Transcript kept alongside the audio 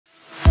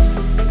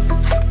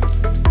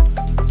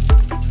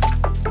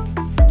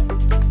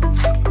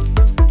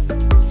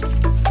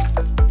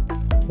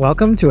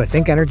Welcome to a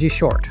Think Energy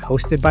Short,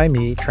 hosted by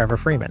me, Trevor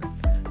Freeman.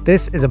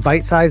 This is a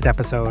bite-sized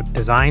episode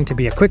designed to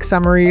be a quick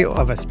summary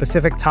of a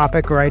specific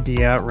topic or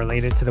idea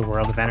related to the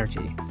world of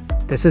energy.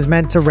 This is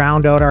meant to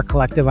round out our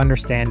collective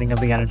understanding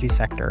of the energy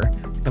sector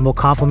and will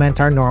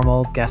complement our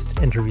normal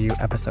guest interview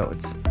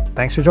episodes.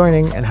 Thanks for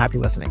joining and happy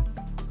listening.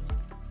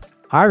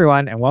 Hi,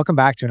 everyone, and welcome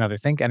back to another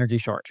Think Energy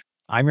Short.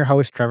 I'm your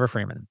host, Trevor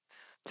Freeman.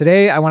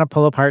 Today, I want to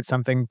pull apart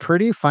something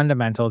pretty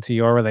fundamental to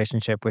your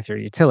relationship with your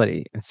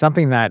utility, and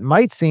something that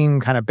might seem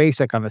kind of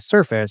basic on the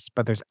surface,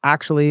 but there's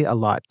actually a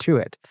lot to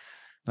it.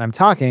 And I'm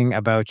talking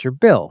about your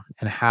bill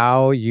and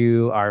how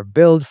you are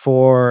billed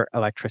for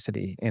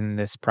electricity in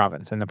this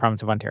province, in the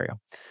province of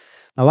Ontario.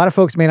 A lot of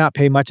folks may not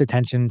pay much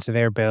attention to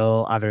their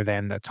bill other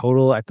than the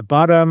total at the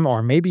bottom,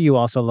 or maybe you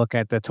also look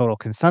at the total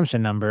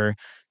consumption number,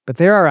 but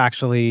there are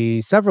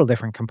actually several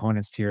different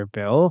components to your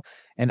bill,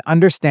 and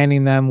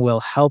understanding them will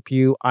help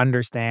you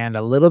understand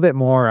a little bit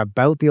more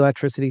about the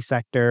electricity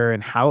sector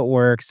and how it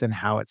works and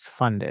how it's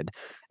funded.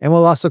 And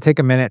we'll also take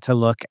a minute to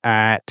look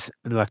at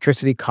the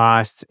electricity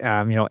costs,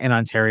 in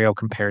Ontario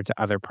compared to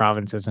other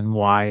provinces and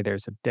why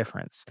there's a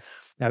difference.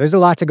 Now, there's a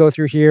lot to go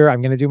through here.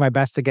 I'm going to do my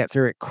best to get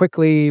through it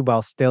quickly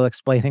while still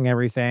explaining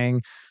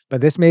everything. But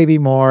this may be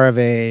more of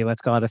a,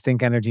 let's call it a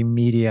Think Energy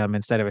medium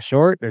instead of a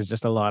short. There's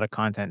just a lot of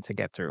content to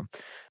get through.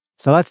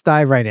 So let's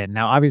dive right in.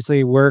 Now,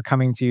 obviously, we're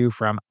coming to you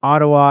from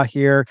Ottawa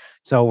here.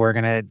 So we're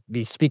going to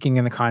be speaking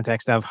in the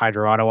context of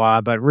Hydro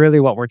Ottawa, but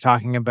really what we're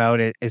talking about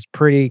is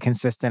pretty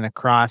consistent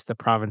across the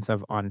province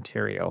of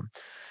Ontario.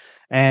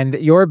 And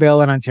your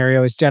bill in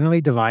Ontario is generally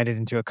divided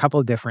into a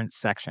couple different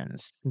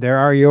sections. There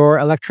are your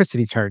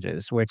electricity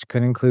charges, which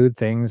could include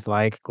things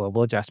like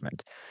global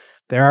adjustment.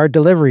 There are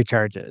delivery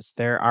charges.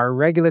 There are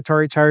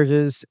regulatory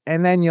charges.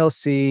 And then you'll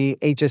see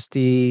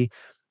HSD,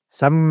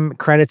 some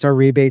credits or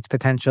rebates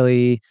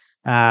potentially,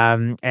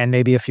 and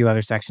maybe a few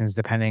other sections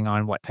depending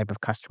on what type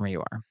of customer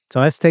you are. So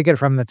let's take it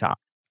from the top.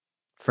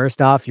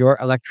 First off, your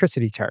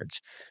electricity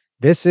charge.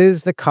 This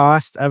is the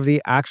cost of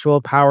the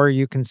actual power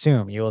you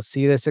consume. You will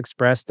see this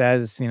expressed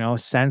as,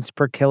 cents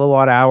per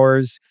kilowatt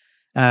hours.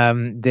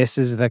 This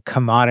is the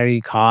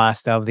commodity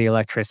cost of the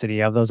electricity,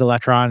 of those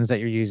electrons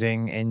that you're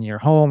using in your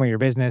home or your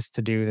business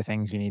to do the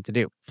things you need to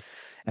do.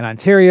 In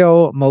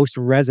Ontario, most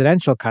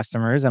residential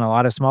customers and a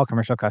lot of small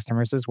commercial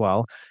customers as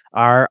well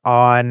are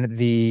on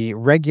the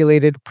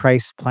regulated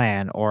price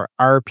plan, or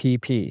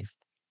RPP.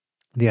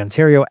 The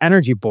Ontario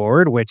Energy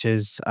Board, which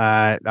is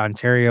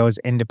Ontario's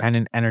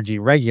independent energy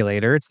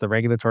regulator, it's the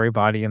regulatory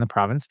body in the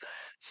province,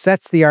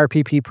 sets the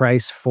RPP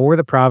price for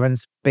the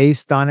province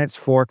based on its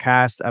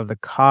forecast of the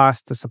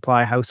cost to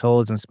supply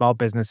households and small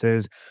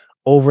businesses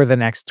over the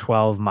next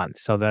 12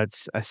 months. So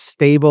that's a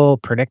stable,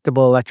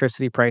 predictable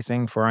electricity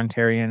pricing for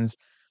Ontarians.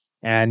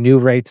 And new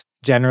rates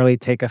generally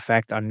take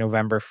effect on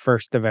November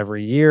 1st of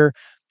every year.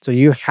 So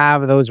you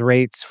have those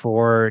rates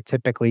for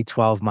typically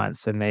 12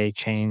 months, and they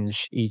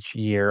change each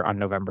year on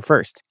November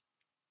 1st.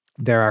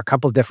 There are a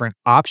couple different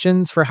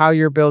options for how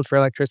you're billed for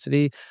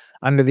electricity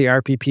under the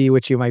RPP,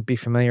 which you might be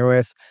familiar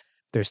with.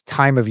 There's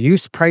time of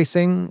use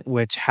pricing,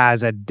 which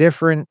has a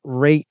different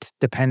rate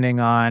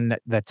depending on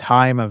the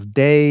time of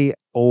day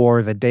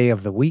or the day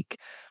of the week.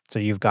 So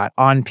you've got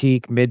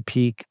on-peak,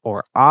 mid-peak,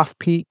 or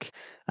off-peak.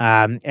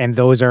 And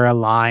those are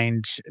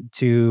aligned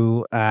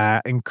to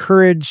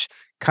encourage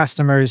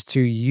customers to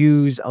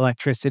use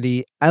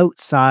electricity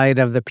outside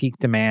of the peak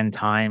demand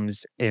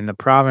times in the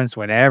province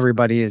when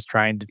everybody is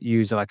trying to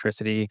use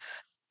electricity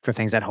for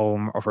things at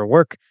home or for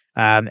work,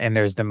 and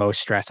there's the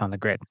most stress on the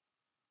grid.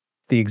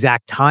 The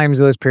exact times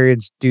of those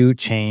periods do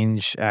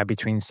change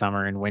between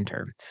summer and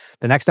winter.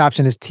 The next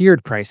option is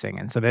tiered pricing.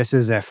 And so this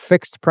is a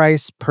fixed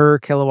price per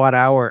kilowatt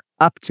hour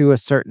up to a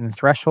certain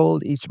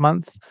threshold each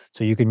month.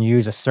 So you can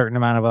use a certain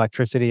amount of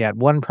electricity at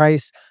one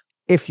price.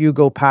 If you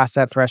go past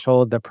that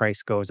threshold, the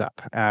price goes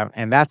up.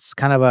 And that's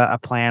kind of a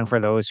plan for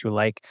those who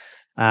like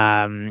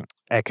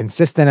a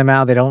consistent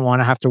amount. They don't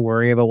want to have to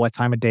worry about what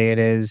time of day it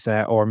is,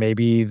 or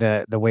maybe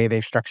the way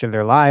they've structured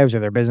their lives or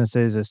their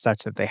businesses is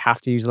such that they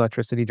have to use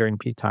electricity during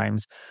peak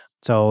times.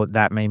 So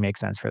that may make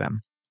sense for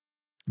them.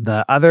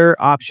 The other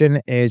option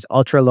is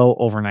ultra low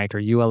overnight, or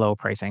ULO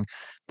pricing.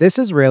 This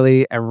is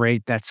really a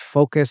rate that's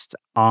focused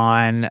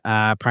on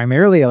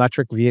primarily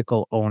electric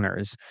vehicle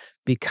owners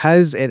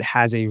because it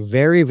has a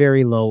very,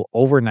 very low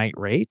overnight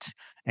rate.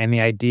 And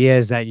the idea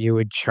is that you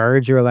would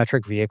charge your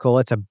electric vehicle.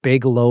 It's a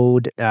big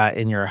load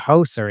in your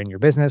house or in your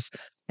business,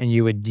 and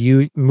you would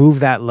move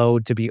that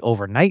load to be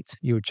overnight.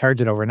 You would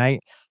charge it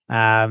overnight,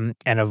 and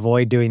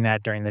avoid doing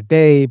that during the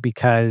day,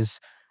 because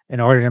in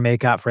order to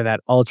make up for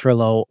that ultra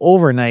low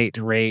overnight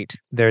rate,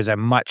 there's a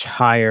much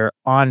higher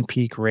on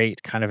peak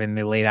rate kind of in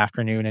the late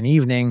afternoon and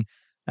evening.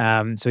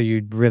 So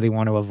you'd really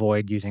want to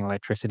avoid using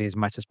electricity as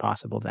much as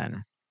possible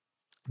then.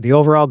 The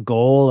overall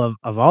goal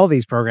of all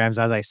these programs,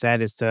 as I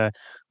said, is to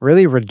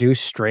really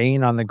reduce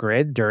strain on the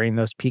grid during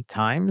those peak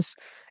times.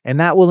 And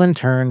that will in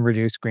turn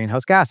reduce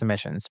greenhouse gas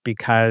emissions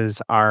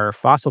because our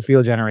fossil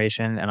fuel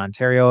generation in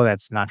Ontario,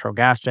 that's natural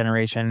gas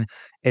generation,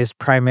 is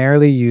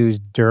primarily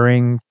used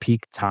during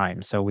peak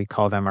time. So we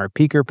call them our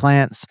peaker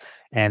plants,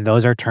 and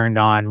those are turned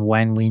on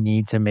when we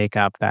need to make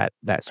up that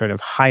sort of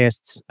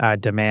highest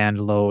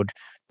demand load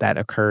that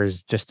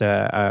occurs just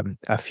a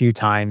few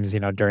times,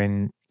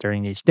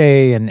 during each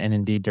day and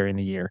indeed during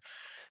the year.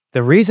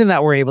 The reason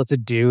that we're able to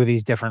do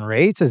these different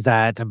rates is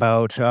that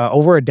about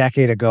over a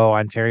decade ago,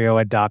 Ontario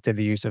adopted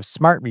the use of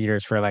smart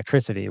meters for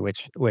electricity,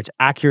 which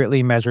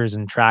accurately measures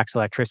and tracks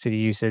electricity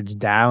usage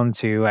down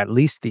to at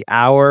least the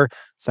hour,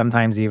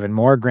 sometimes even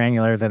more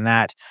granular than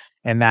that.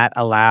 And that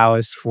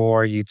allows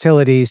for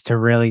utilities to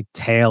really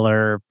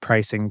tailor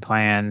pricing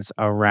plans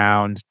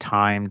around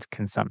timed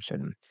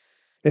consumption.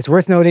 It's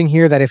worth noting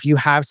here that if you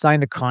have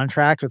signed a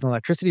contract with an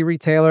electricity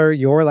retailer,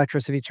 your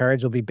electricity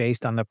charge will be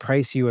based on the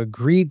price you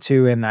agreed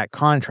to in that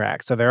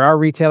contract. So there are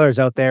retailers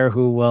out there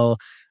who will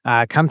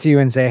come to you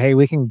and say, "Hey,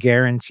 we can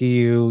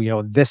guarantee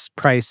you, this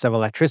price of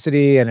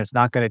electricity, and it's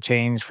not going to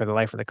change for the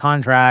life of the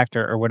contract,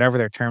 or whatever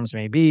their terms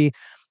may be."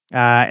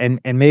 And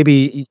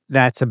maybe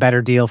that's a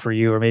better deal for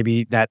you, or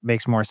maybe that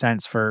makes more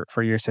sense for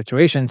your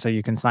situation, so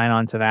you can sign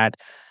on to that.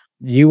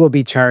 You will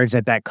be charged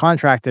at that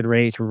contracted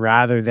rate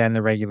rather than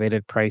the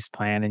regulated price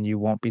plan, and you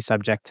won't be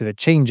subject to the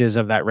changes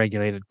of that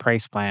regulated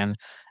price plan.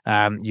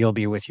 You'll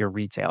be with your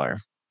retailer.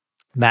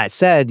 That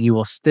said, you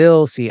will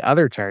still see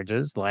other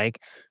charges like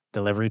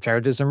delivery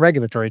charges and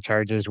regulatory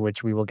charges,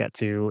 which we will get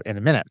to in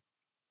a minute.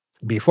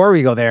 Before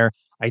we go there,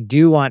 I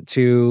do want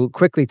to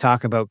quickly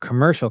talk about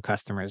commercial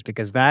customers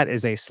because that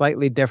is a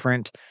slightly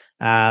different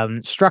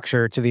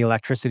structure to the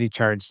electricity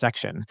charge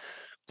section.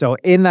 So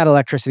in that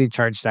electricity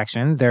charge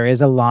section, there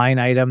is a line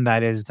item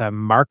that is the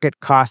market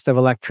cost of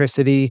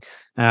electricity,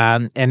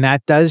 and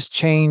that does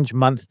change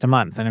month to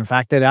month. And in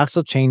fact, it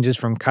also changes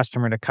from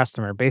customer to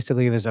customer.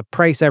 Basically, there's a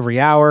price every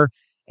hour,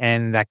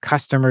 and that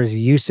customer's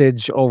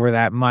usage over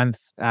that month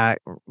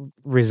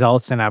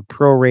results in a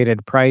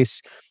prorated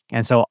price.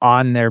 And so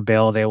on their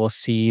bill, they will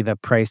see the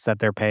price that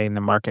they're paying,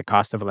 the market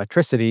cost of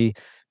electricity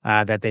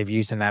that they've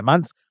used in that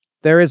month.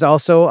 There is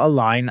also a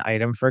line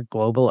item for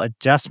global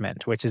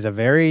adjustment, which is a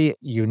very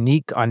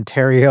unique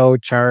Ontario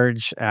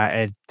charge.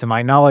 To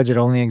my knowledge, it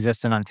only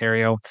exists in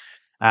Ontario.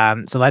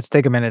 So let's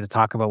take a minute to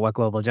talk about what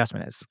global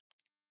adjustment is.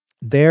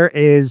 There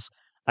is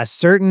a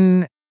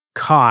certain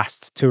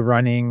cost to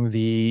running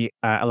the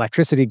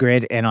electricity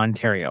grid in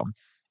Ontario.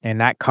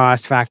 And that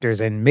cost factors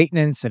in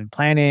maintenance and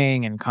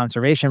planning and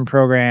conservation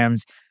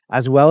programs,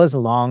 as well as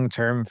long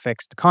term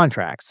fixed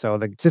contracts. So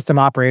the system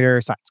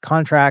operator signs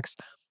contracts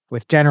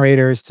with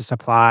generators to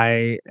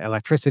supply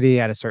electricity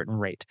at a certain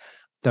rate.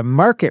 The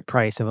market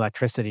price of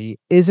electricity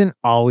isn't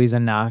always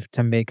enough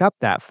to make up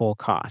that full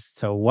cost.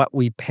 So, what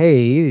we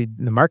pay,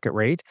 the market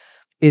rate,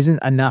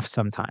 isn't enough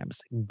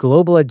sometimes.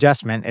 Global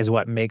adjustment is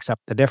what makes up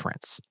the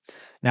difference.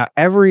 Now,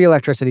 every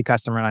electricity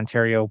customer in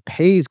Ontario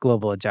pays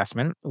global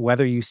adjustment,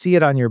 whether you see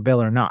it on your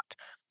bill or not.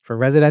 For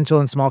residential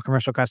and small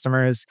commercial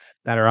customers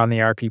that are on the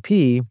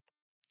RPP,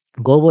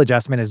 global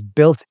adjustment is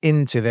built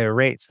into the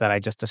rates that I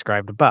just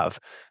described above.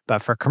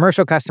 But for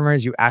commercial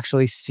customers, you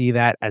actually see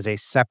that as a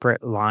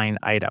separate line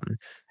item.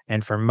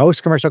 And for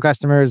most commercial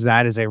customers,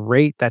 that is a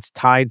rate that's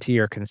tied to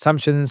your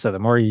consumption. So the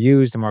more you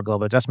use, the more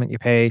global adjustment you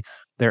pay.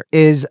 There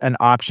is an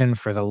option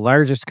for the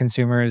largest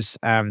consumers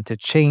to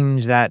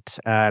change that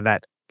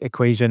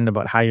equation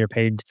about how you're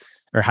paid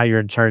or how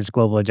you're charged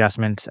global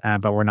adjustment,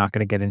 but we're not going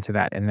to get into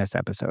that in this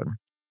episode.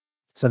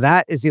 So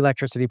that is the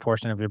electricity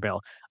portion of your bill.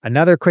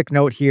 Another quick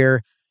note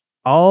here,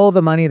 all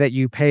the money that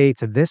you pay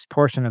to this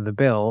portion of the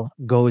bill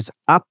goes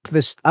up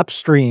this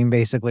upstream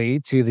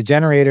basically to the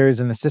generators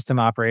and the system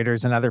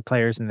operators and other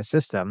players in the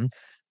system.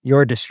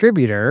 Your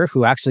distributor,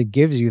 who actually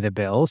gives you the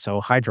bill,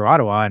 so Hydro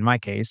Ottawa in my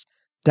case,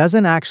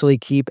 doesn't actually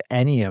keep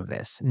any of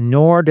this,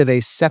 nor do they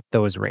set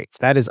those rates.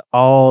 That is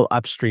all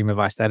upstream of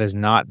us. That is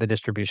not the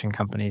distribution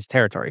company's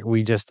territory.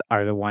 We just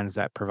are the ones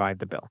that provide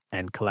the bill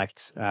and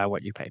collect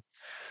what you pay.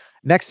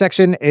 Next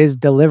section is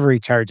delivery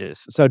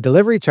charges. So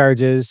delivery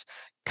charges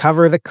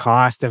cover the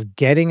cost of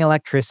getting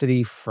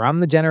electricity from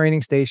the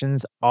generating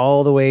stations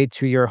all the way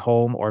to your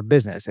home or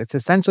business. It's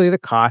essentially the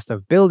cost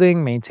of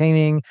building,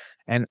 maintaining,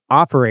 and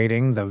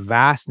operating the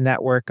vast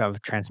network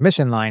of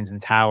transmission lines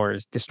and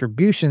towers,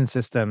 distribution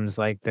systems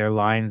like their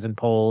lines and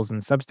poles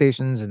and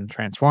substations and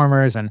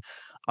transformers, and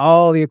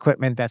all the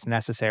equipment that's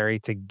necessary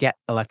to get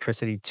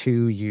electricity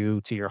to you,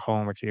 to your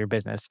home, or to your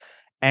business,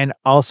 and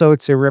also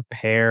to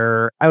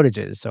repair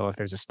outages. So if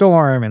there's a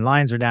storm and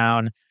lines are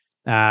down,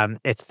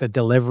 it's the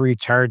delivery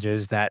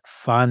charges that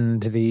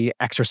fund the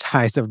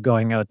exercise of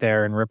going out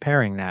there and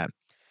repairing that.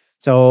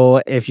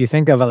 So if you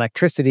think of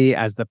electricity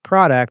as the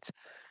product,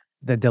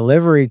 the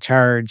delivery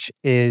charge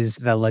is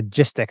the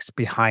logistics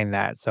behind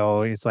that.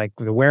 So it's like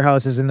the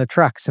warehouses and the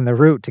trucks and the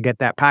route to get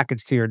that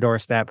package to your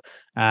doorstep.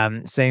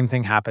 Same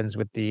thing happens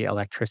with the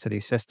electricity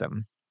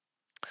system.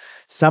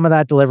 Some of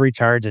that delivery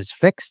charge is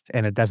fixed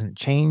and it doesn't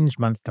change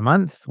month to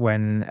month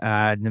when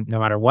no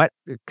matter what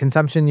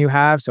consumption you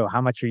have. So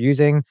how much you're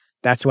using,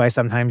 That's why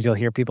sometimes you'll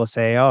hear people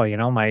say, "Oh,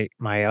 my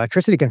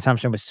electricity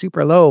consumption was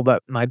super low,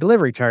 but my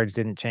delivery charge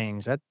didn't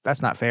change."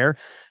 That's not fair.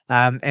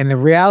 And the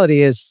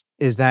reality is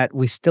that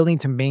we still need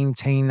to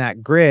maintain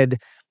that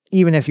grid.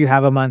 Even if you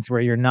have a month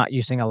where you're not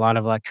using a lot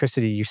of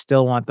electricity, you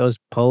still want those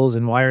poles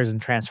and wires and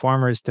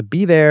transformers to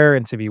be there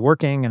and to be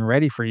working and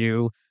ready for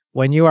you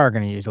when you are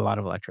going to use a lot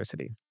of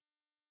electricity.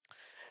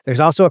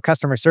 There's also a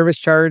customer service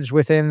charge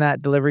within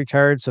that delivery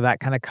charge, so that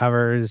kinda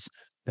covers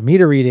the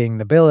meter reading,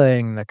 the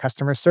billing, the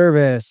customer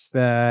service,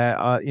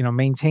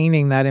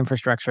 maintaining that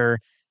infrastructure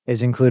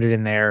is included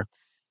in there.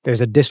 There's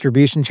a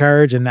distribution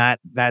charge, and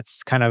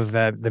that's kind of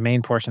the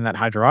main portion that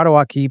Hydro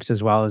Ottawa keeps,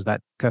 as well as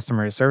that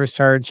customer service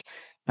charge.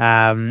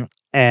 Um,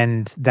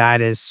 and that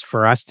is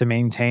for us to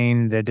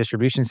maintain the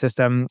distribution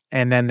system,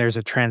 and then there's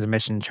a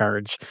transmission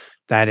charge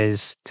that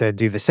is to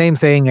do the same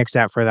thing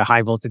except for the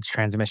high voltage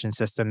transmission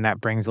system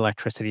that brings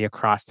electricity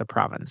across the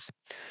province.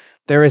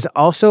 There is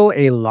also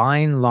a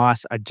line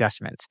loss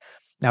adjustment.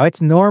 Now,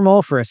 it's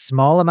normal for a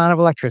small amount of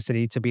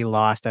electricity to be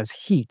lost as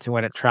heat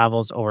when it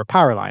travels over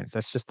power lines.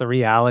 That's just the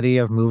reality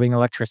of moving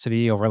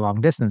electricity over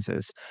long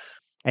distances.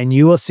 And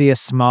you will see a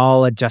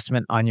small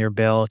adjustment on your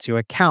bill to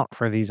account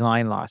for these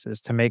line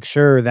losses to make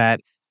sure that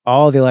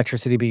all the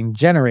electricity being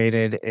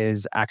generated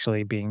is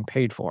actually being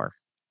paid for.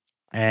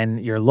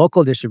 And your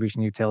local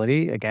distribution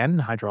utility, again,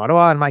 Hydro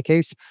Ottawa in my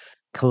case,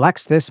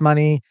 collects this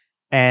money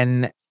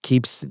and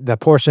keeps the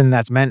portion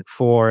that's meant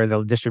for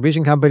the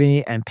distribution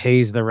company and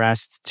pays the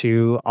rest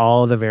to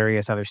all the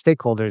various other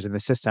stakeholders in the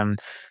system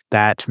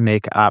that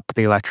make up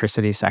the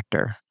electricity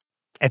sector.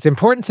 It's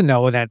important to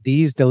know that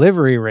these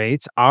delivery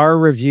rates are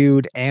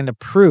reviewed and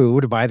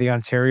approved by the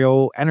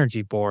Ontario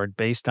Energy Board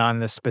based on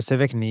the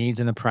specific needs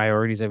and the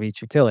priorities of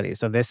each utility.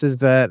 So this is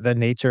the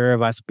nature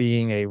of us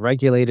being a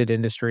regulated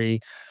industry.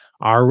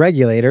 Our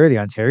regulator, the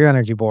Ontario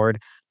Energy Board,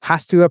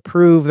 has to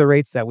approve the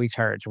rates that we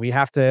charge. We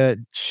have to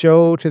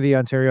show to the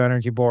Ontario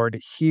Energy Board,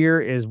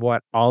 here is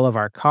what all of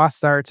our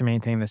costs are to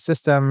maintain the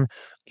system.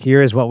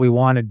 Here is what we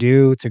want to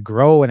do to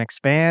grow and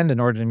expand in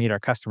order to meet our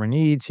customer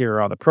needs. Here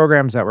are all the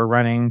programs that we're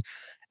running.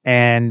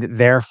 And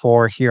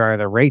therefore, here are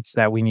the rates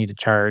that we need to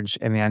charge.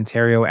 And the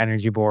Ontario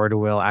Energy Board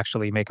will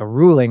actually make a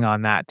ruling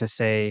on that to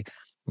say,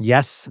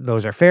 yes,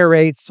 those are fair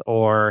rates,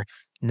 or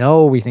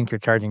no, we think you're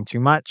charging too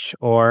much,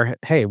 or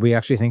hey, we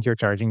actually think you're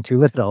charging too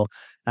little.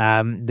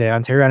 The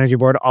Ontario Energy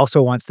Board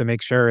also wants to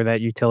make sure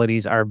that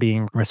utilities are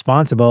being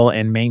responsible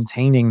in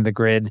maintaining the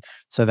grid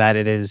so that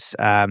it is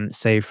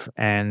safe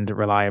and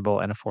reliable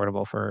and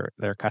affordable for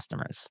their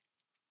customers.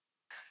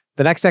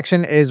 The next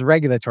section is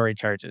regulatory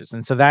charges.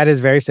 And so that is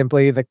very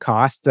simply the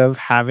cost of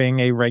having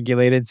a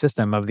regulated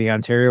system of the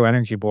Ontario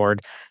Energy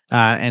Board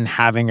and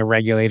having a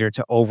regulator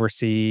to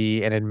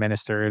oversee and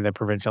administer the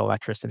provincial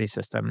electricity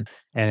system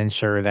and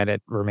ensure that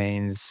it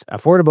remains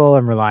affordable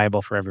and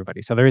reliable for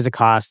everybody. So there is a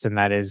cost, and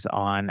that is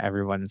on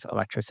everyone's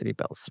electricity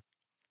bills.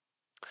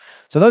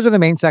 So those are the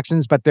main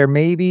sections, but there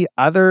may be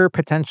other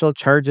potential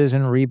charges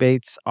and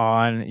rebates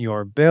on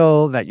your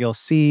bill that you'll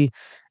see.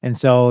 And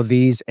so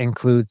these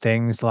include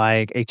things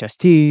like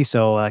HST.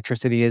 So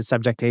electricity is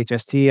subject to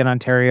HST in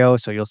Ontario.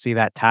 So you'll see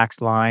that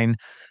tax line.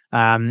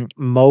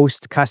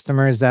 Most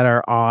customers that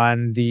are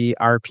on the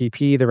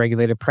RPP, the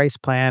regulated price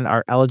plan,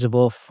 are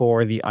eligible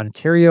for the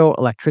Ontario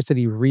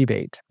electricity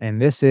rebate.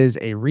 And this is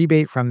a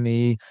rebate from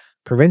the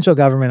provincial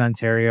government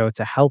Ontario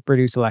to help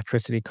reduce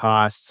electricity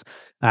costs,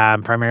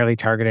 primarily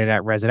targeted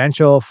at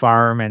residential,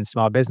 farm, and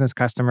small business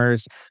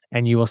customers.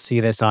 And you will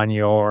see this on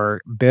your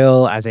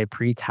bill as a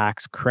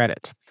pre-tax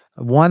credit.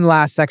 One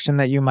last section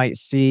that you might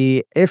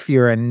see if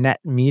you're a net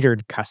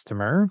metered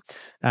customer,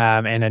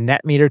 and a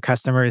net metered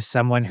customer is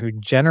someone who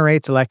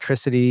generates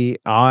electricity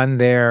on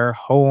their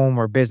home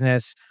or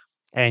business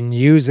and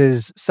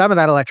uses some of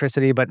that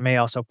electricity, but may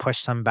also push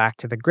some back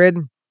to the grid.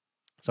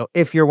 So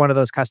if you're one of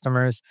those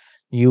customers,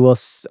 you will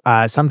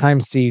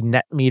sometimes see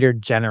net meter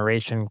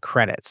generation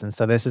credits. And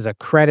so this is a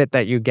credit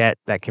that you get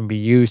that can be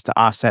used to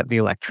offset the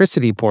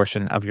electricity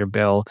portion of your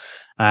bill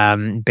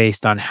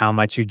based on how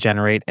much you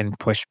generate and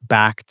push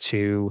back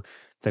to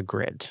the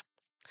grid.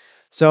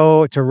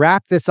 So to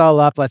wrap this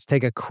all up, let's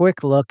take a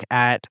quick look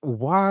at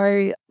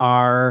why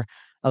are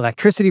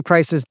electricity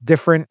prices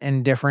different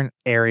in different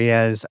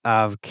areas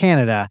of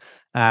Canada?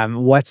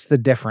 What's the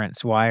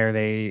difference? Why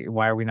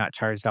are we not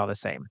charged all the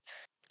same?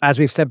 As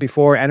we've said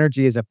before,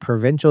 energy is a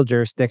provincial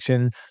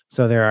jurisdiction.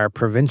 So there are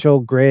provincial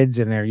grids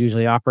and they're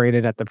usually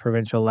operated at the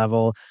provincial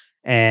level.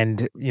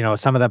 And,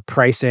 some of the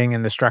pricing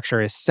and the structure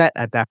is set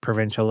at that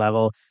provincial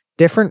level.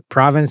 Different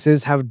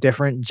provinces have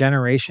different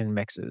generation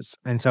mixes.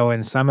 And so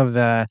in some of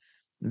the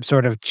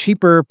sort of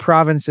cheaper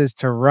provinces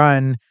to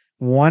run,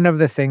 one of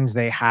the things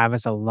they have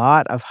is a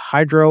lot of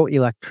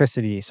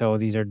hydroelectricity. So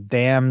these are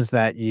dams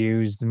that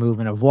use the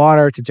movement of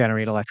water to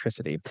generate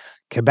electricity.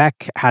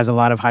 Quebec has a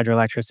lot of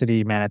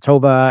hydroelectricity.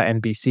 Manitoba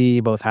and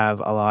BC both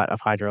have a lot of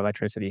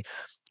hydroelectricity.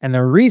 And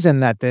the reason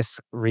that this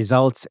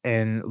results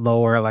in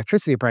lower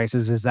electricity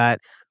prices is that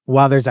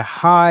while there's a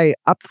high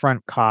upfront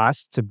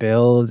cost to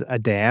build a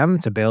dam,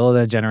 to build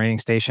a generating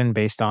station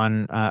based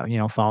on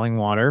falling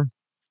water,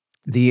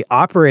 The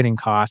operating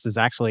cost is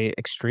actually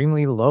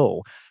extremely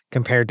low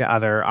compared to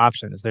other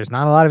options. There's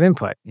not a lot of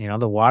input.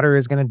 The water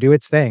is going to do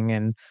its thing.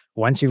 And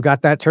once you've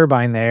got that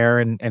turbine there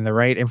and the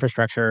right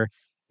infrastructure,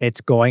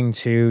 it's going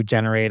to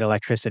generate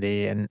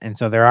electricity. And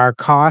so there are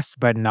costs,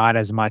 but not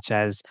as much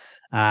as,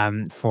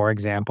 for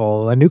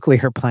example, a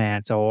nuclear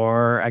plant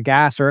or a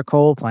gas or a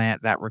coal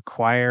plant that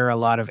require a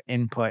lot of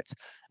input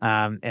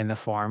in the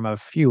form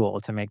of fuel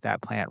to make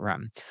that plant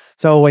run.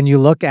 So when you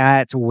look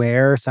at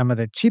where some of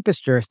the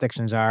cheapest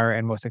jurisdictions are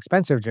and most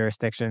expensive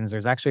jurisdictions,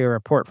 there's actually a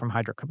report from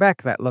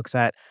Hydro-Quebec that looks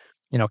at,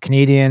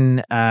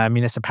 Canadian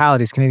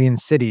municipalities, Canadian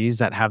cities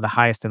that have the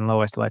highest and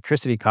lowest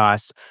electricity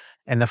costs.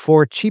 And the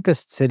four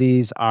cheapest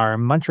cities are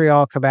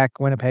Montreal, Quebec,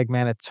 Winnipeg,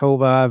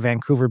 Manitoba,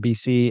 Vancouver,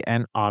 BC,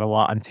 and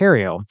Ottawa,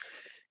 Ontario.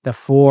 The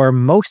four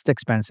most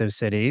expensive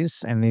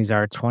cities, and these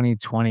are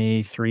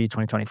 2023,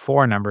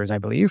 2024 numbers, I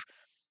believe.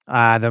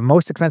 The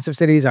most expensive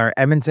cities are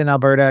Edmonton,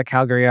 Alberta,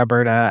 Calgary,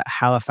 Alberta,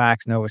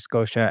 Halifax, Nova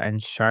Scotia,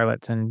 and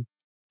Charlottetown,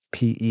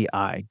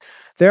 PEI.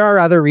 There are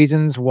other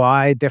reasons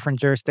why different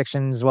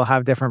jurisdictions will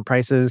have different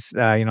prices.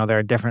 There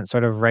are different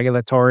sort of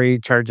regulatory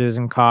charges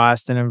and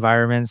costs and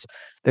environments.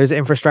 There's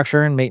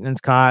infrastructure and maintenance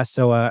costs.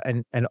 So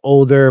an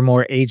older,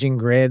 more aging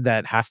grid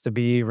that has to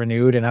be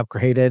renewed and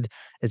upgraded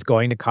is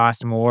going to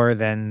cost more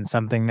than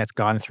something that's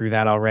gone through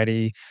that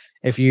already.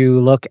 If you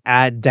look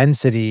at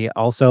density,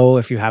 also,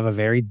 if you have a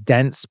very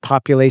dense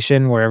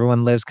population where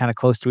everyone lives kind of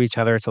close to each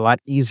other, it's a lot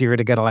easier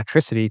to get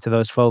electricity to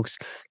those folks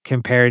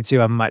compared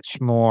to a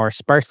much more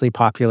sparsely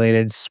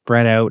populated,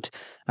 spread out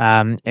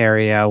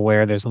area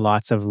where there's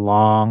lots of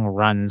long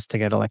runs to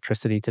get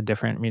electricity to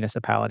different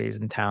municipalities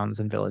and towns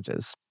and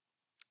villages.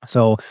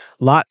 So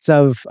lots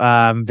of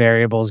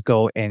variables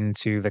go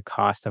into the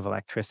cost of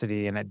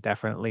electricity, and it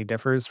definitely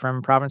differs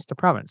from province to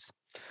province.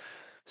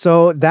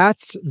 So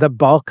that's the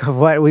bulk of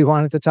what we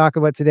wanted to talk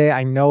about today.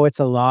 I know it's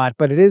a lot,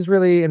 but it is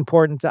really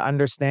important to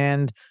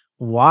understand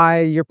why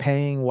you're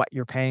paying what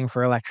you're paying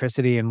for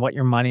electricity and what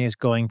your money is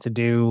going to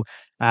do,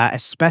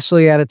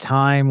 especially at a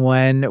time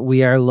when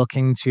we are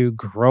looking to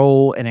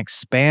grow and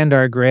expand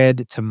our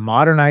grid, to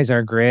modernize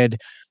our grid,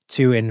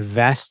 to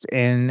invest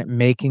in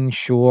making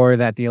sure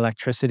that the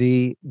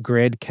electricity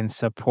grid can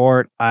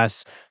support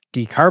us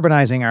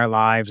decarbonizing our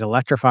lives,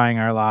 electrifying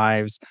our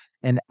lives,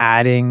 and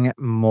adding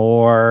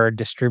more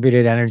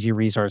distributed energy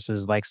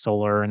resources like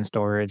solar and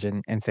storage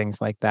and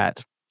things like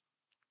that.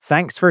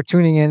 Thanks for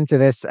tuning in to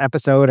this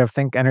episode of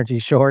Think Energy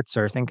Shorts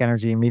or Think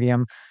Energy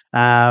Medium.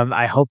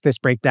 I hope this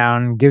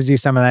breakdown gives you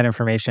some of that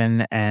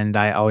information, and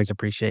I always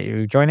appreciate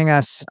you joining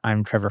us.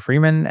 I'm Trevor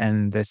Freeman,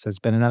 and this has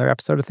been another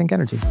episode of Think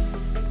Energy.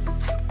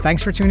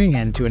 Thanks for tuning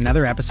in to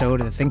another episode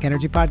of the Think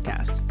Energy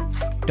podcast.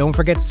 Don't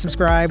forget to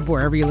subscribe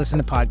wherever you listen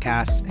to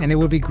podcasts, and it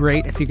would be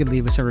great if you could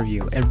leave us a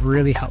review. It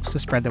really helps to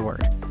spread the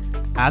word.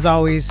 As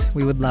always,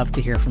 we would love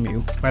to hear from you,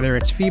 whether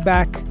it's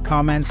feedback,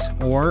 comments,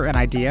 or an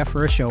idea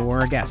for a show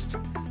or a guest.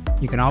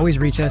 You can always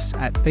reach us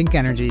at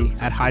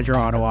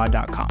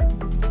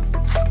thinkenergy@hydroottawa.com.